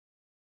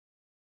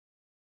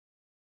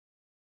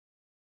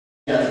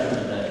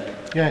Today.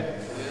 Good.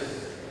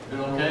 Been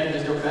okay?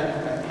 Just okay?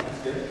 Okay.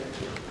 That's good.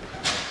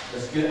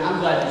 That's good.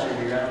 I'm glad that you're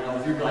here. I don't know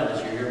if you're glad that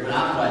you're here, but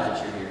I'm glad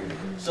that you're here.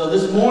 So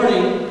this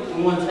morning,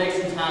 we want to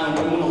take some time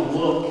and we want to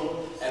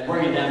look at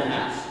bringing down the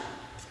house.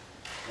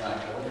 Right.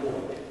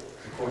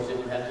 Of course, it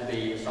would have to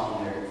be a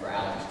song lyric for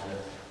Alex to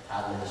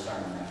title the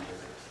sermon after.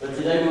 But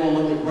today we want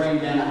to look at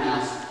bringing down the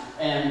house.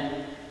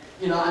 And,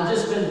 you know, I've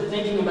just been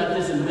thinking about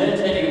this and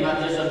meditating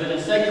about this. I've been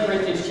in 2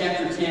 Corinthians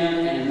chapter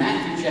 10 and in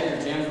Matthew chapter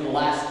 10 for the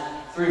last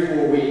 3 or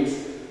 4 weeks.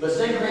 But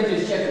 2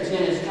 Corinthians chapter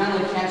 10 has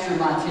kind of captured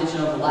my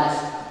attention over the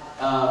last,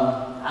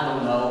 I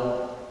don't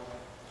know,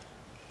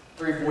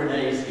 3 or 4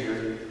 days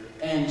here.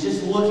 And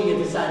just looking at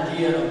this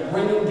idea of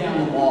bringing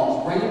down the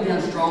walls, bringing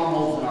down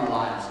strongholds in our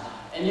lives.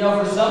 And you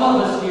know, for some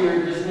of us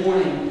here this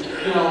morning,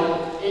 you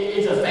know,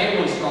 it's a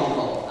family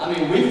stronghold. I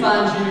mean, we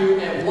find you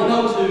at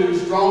 102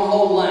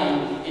 Stronghold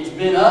Lane. It's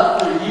been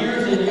up for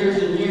years and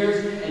years and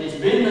years, and it's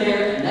been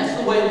there, and that's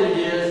the way that it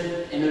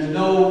is. And there's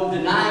no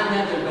denying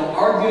that, there's no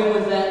arguing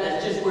with that.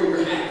 That's just where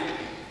you're at.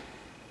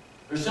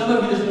 There's some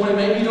of you this morning,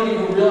 maybe you don't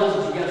even realize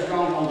that you've got a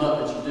stronghold up,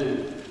 but you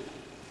do.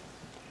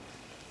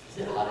 Is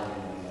it hot in here?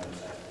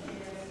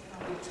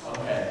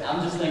 Okay,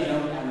 I'm just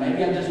thinking,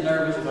 maybe I'm just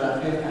nervous, but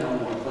I feel kind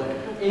of warm. But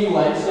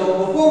anyway,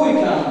 so before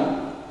we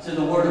come to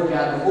the Word of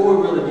God, before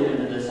we really get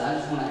into this, I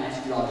just want to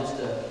ask you all just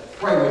to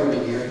pray with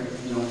me here,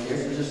 if you don't care.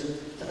 So just,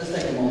 let's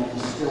take a moment to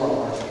still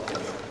our hearts with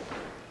prayer.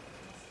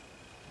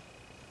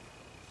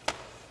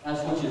 I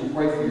just want you to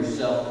pray for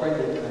yourself. Pray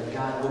that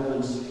God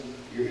opens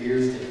your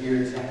ears to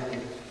hear exactly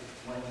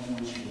what He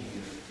wants you to hear.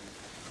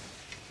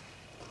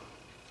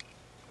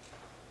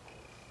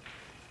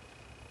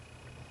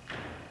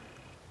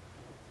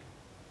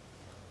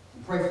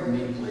 Pray for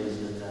me,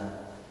 please, that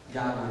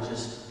God would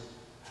just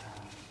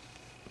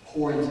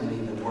pour into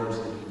me the words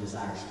that He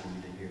desires for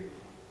me to hear.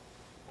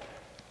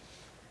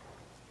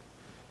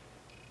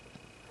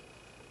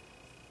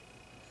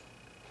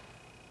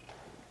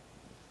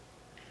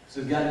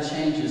 So God,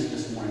 change us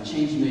this morning.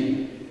 Change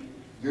me.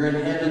 You're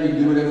in heaven.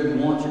 You do whatever you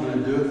want. You're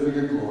going to do it for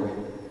your glory.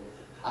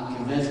 I'm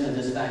convinced of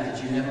this fact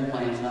that you have a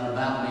plan. It's not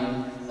about me,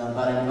 not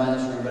about anybody in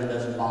this room, but it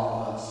does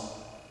involve us.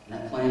 And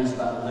that plan is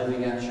about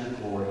living out your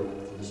glory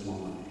for this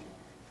moment.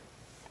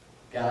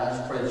 God, I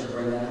just pray that you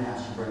bring down the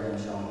house, you bring down the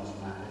strongholds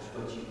tonight. That's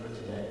what you put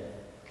today.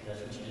 Because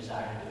that's what you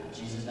desire to do. In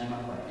Jesus' name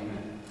I pray.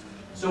 Amen.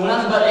 So when I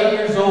was about 8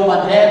 years old,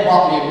 my dad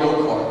bought me a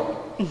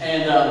go-kart.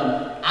 And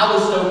I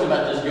was stoked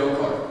about this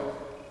go-kart.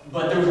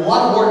 But there was a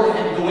lot of work that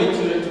had to go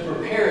into it to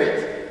prepare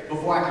it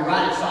before I could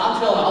ride it. So I'm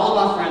telling all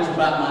of my friends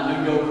about my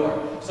new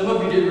go-kart. Some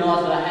of you didn't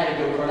realize that I had a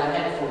go-kart. I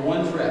had it for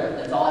one trip.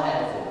 That's all I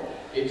had it for.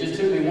 It just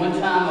took me one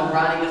time of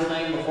riding this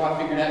thing before I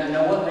figured out, you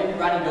know what, maybe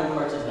riding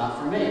go-karts is not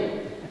for me.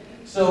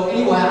 So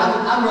anyway,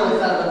 I'm really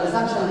excited about this.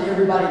 I'm telling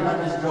everybody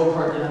about this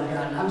go-kart that I've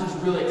got. And I'm just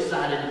really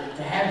excited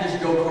to have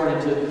this go-kart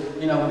and to,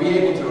 you know, be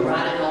able to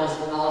ride it and all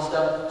this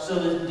stuff. So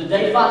the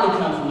day finally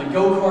comes when the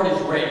go-kart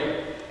is ready.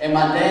 And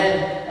my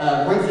dad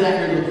brings it out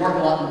here to the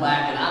parking lot in the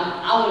back. And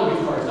I want to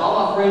be first.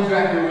 All my friends are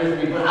out here with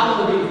me, but I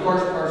want to be the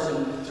first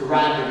person to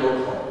ride the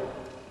go-kart.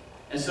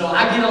 And so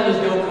I get on this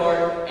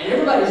go-kart, and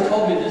everybody's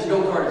told me this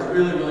go-kart is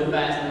really, really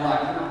fast. And they're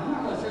like, I'm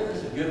not really sure if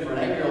this is good for an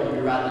 8-year-old to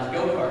be riding this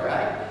go-kart,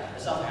 right?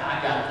 So I'm like,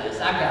 I got this.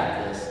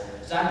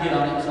 So I get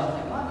on it, and so I'm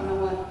like, well, you know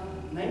what?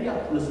 Maybe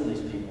I'll listen to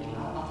these people, and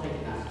I'll take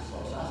it nice and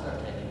slow. So I start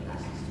taking it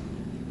nice and slow.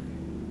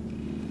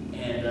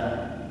 And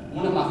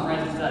one of my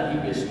friends decided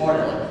he'd be a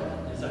smart aleck,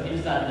 and so he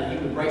decided that he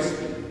would race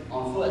me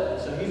on foot.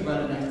 So he's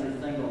running next to the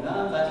thing going,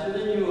 I'm faster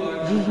than you are,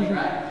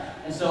 right?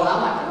 And so I'm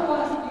like, you know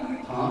what? You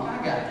punk, I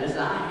got this.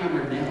 I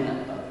hammered down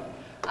that puppy.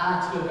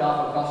 I took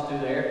off across through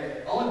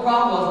there. The only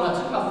problem was when I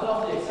took my foot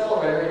off the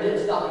accelerator, it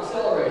didn't stop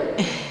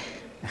accelerating.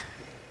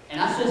 And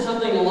I said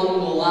something along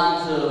the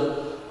lines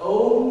of,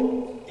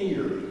 oh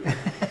dear,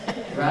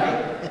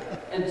 right?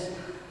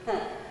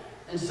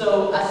 And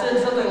so I said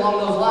something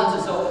along those lines,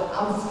 and so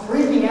I'm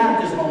freaking out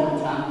at this moment in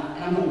time,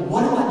 and I'm going,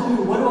 what do I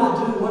do? What do I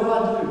do? What do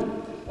I do?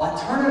 Well, I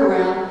turn it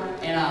around,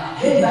 and I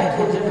head back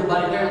towards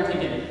everybody there, and I'm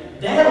thinking,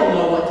 Dad will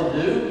know what to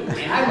do,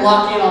 and I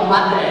lock in on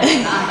my dad,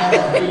 and I have a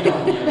beat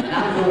on him, and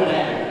I'm going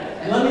at him.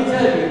 And let me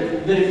tell you,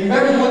 that if you've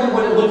ever wondered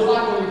what it looks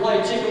like when you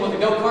play chicken with a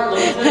go-kart,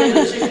 let me tell you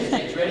the chicken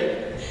sticks, ready?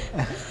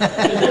 Because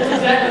that's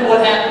exactly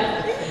what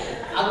happened.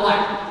 I'm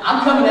like,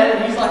 I'm coming at it,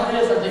 and he's like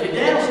this. I'm thinking,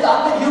 Dad will stop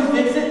it, he'll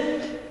fix it.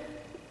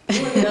 You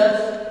know what he does?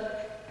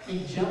 He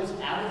jumps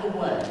out of the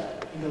way.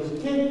 He goes,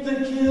 get the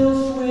kill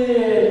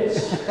switch.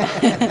 I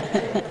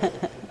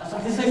was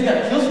like, this thing's got a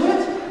kill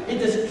switch? Hit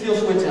this kill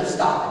switch and I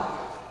stop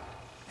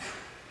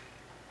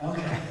it.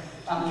 Okay.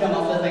 I'm coming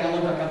off that thing, I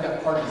look like I've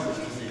got Parkinson's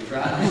disease,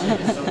 right? I'm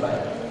shaking so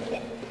bad.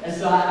 And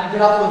so I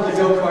get off with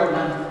the go-kart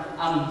and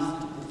I'm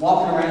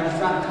walking around just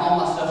trying to calm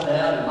myself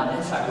down, and my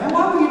dad's like, man,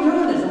 why were you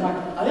doing this? I'm like,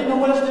 I didn't know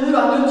what else to do.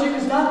 I knew you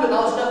could stop it and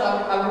all this stuff.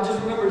 I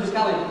just remember just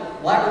kind of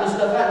blabbering this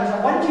stuff out. And he's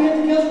like, why did you hit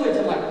the kill switch?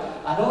 I'm like,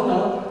 I don't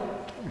know.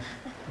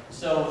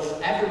 So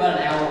after about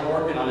an hour of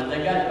working on it,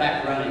 they got it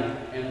back running,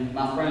 and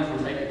my friends were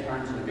taking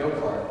turns in the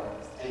go-kart,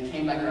 and it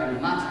came back around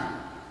to my turn.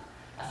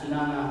 I said,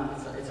 no,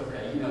 it's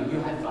okay. You know, you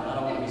had fun. I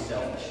don't want to be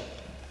selfish.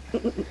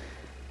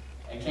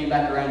 And came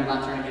back around to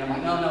my turn again. I'm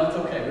like, no, it's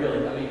okay,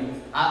 really. I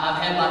mean,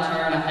 I've had my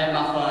turn. I've had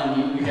my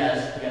fun. You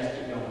guys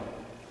keep going.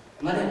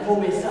 And my dad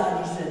pulled me aside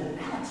and he said,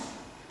 Alex,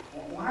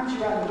 why aren't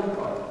you riding a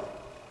go-kart?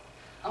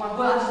 I'm like,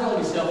 well, I just don't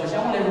want to be selfish.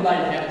 I want everybody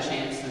to have a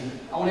chance, and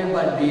I want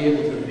everybody to be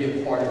able to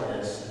be a part of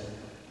this.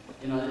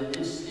 And, you know,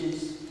 it's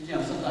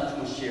something I just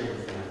want to share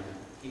with them.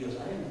 He goes,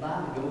 I didn't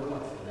buy the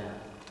go-kart for them.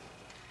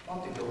 I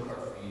bought the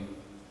go-kart for you.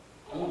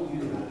 I want you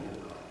to ride the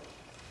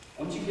go-kart.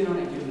 Once you get on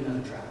it, give it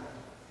another try.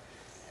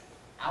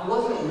 I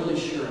wasn't really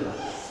sure about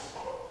this.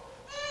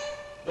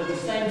 But at the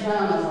same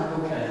time, I was like,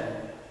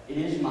 okay, it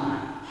is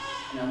mine.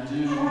 And I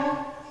do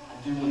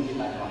want to get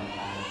back on it,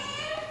 kind of.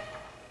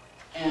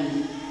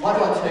 And why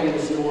do I tell you the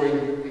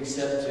story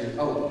except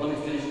to, let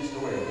me finish the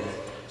story, I guess.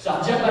 So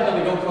I jump back on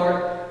the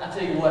go-kart. I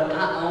tell you what,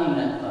 I own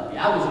that puppy.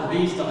 I was a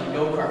beast on a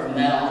go-kart from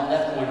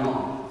that point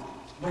on.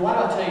 But why do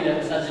I tell you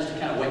that besides just to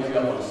kind of wake you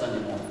up on a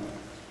Sunday morning?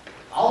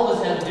 All of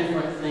us have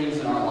different things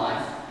in our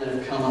life that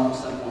have come up at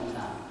some point in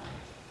time.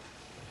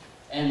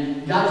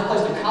 And God has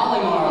placed a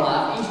calling on our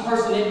life. Each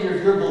person in here,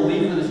 if you're a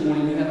believer this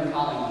morning, you have a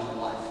calling on your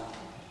life.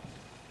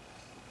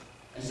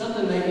 And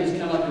something maybe has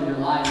come up in your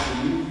life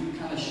and you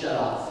kind of shut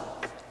off.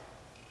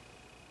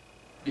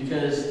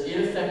 Because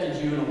it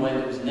affected you in a way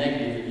that was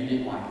negative and you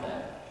didn't like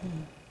that.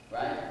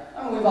 Right?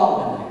 I mean, we've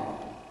all been there.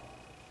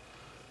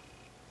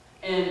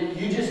 And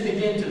you just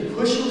begin to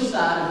push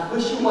aside and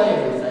push away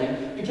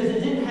everything because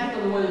it didn't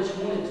happen the way that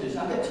you wanted to. So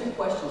I've got two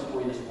questions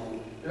for you this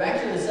morning. They're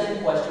actually the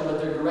same question,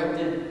 but they're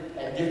directed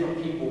at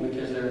different people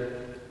because they're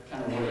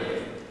kind of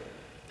worded.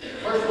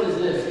 First one is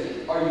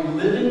this. Are you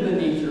living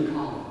beneath your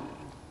calling?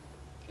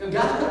 You know,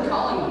 God's put a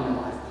calling on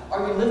your life.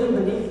 Are you living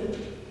beneath it?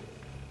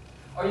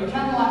 Are you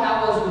kind of like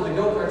I was with the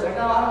go-karts? Like,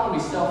 no, I don't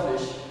want to be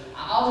selfish.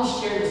 I'll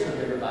just share this with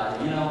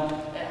everybody, you know.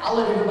 And I'll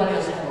let everybody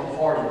else have a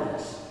part in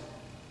this.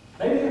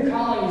 Maybe your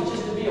calling is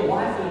just to be a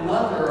wife and a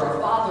mother or a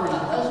father and a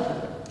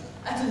husband.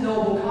 That's a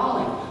noble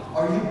calling.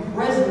 Are you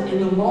present in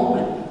the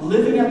moment,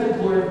 living out the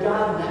glory of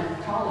God in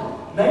that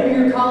calling? Maybe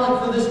your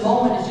calling for this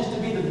moment is just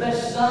to be the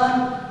best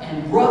son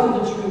and brother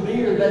that you can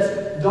be, or the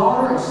best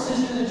daughter and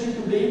sister that you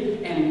can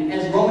be. And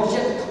as Romans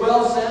chapter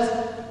 12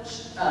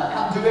 says,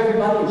 outdo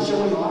everybody and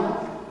show him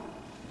honor.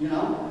 You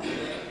know?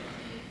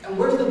 And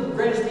where's the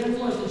greatest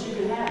influence that you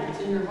can have? It's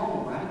in your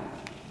home, right?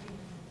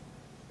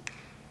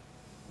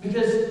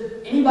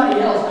 Because anybody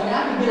else, I mean,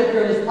 I can get up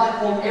here on this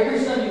platform every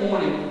Sunday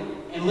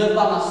morning and live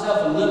by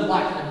myself and live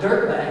like a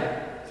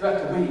dirtbag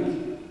throughout the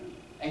week.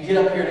 And get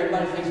up here and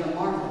everybody thinks I'm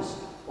marvelous.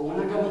 But when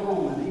I go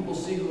home and people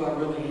see who I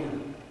really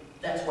am,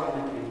 that's where I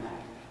make an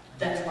impact.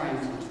 That's where I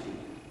influence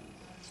people.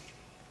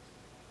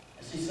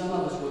 And see, some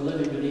of us were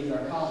living beneath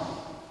our calling.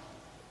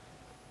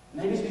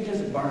 Maybe it's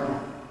because of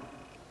burnout.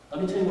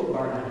 Let me tell you what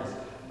burnout is.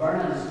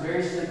 Burnout is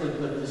very simply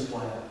put this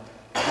way.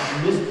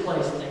 It's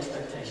misplaced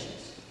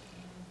expectations.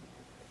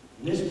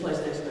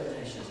 Misplaced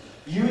expectations.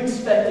 You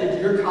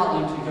expected your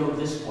calling to go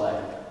this way,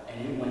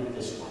 and it went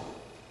this way.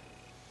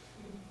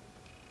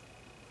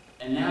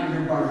 And now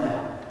you're burned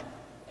out.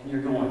 And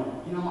you're going,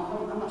 you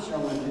know, I'm not sure I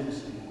want to do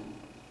this anymore.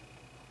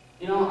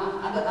 You know,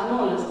 I'm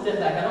going to step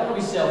back. I don't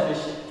want to be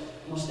selfish.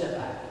 I'm going to step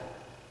back.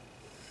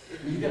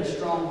 You've got a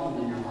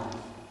stronghold in your life.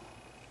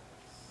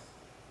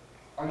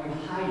 Are you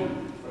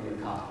hiding from your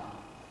calling?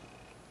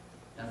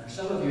 Now, for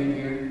some of you in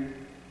here,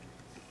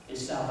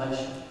 it's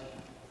salvation.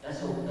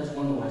 That's one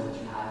of the ways that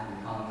you hide from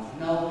your calling.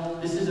 No,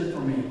 this isn't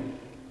for me.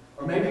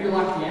 Or maybe you're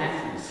like the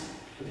Athens,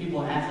 the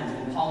people in Athens,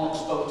 when Paul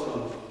spoke to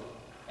them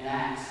in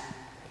Acts.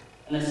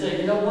 And they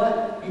say, you know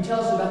what? You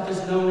tell us about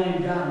this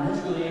no-name God, and that's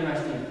really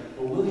interesting.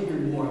 But we'll hear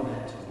more of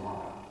that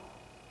tomorrow.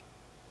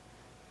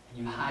 And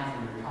you hide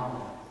from your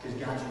calling because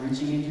God's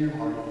reaching into your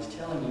heart and He's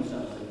telling you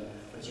something.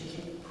 But you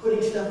keep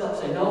putting stuff up,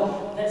 say,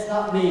 no, that's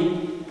not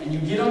me. And you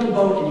get on the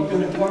boat and you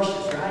go to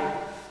Tarshish, right?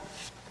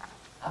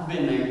 I've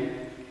been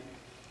there.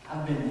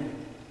 I've been there.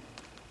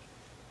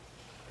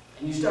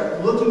 And you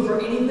start looking for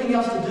anything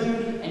else to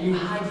do and you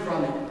hide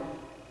from it.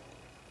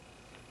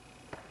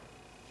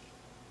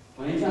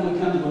 Well, anytime we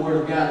come to the Word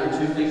of God, there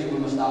are two things that we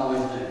must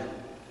always do.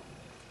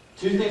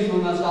 Two things we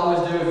must always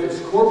do. If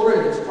it's corporate,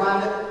 if it's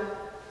private,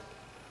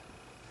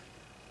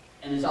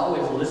 and it's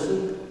always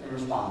listen and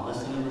respond.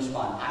 Listen and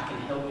respond. I can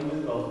help you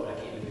with both, but I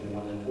can't do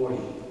more than for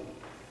you.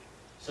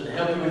 So to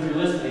help you with your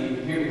listening, you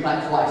can hear me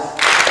clap twice.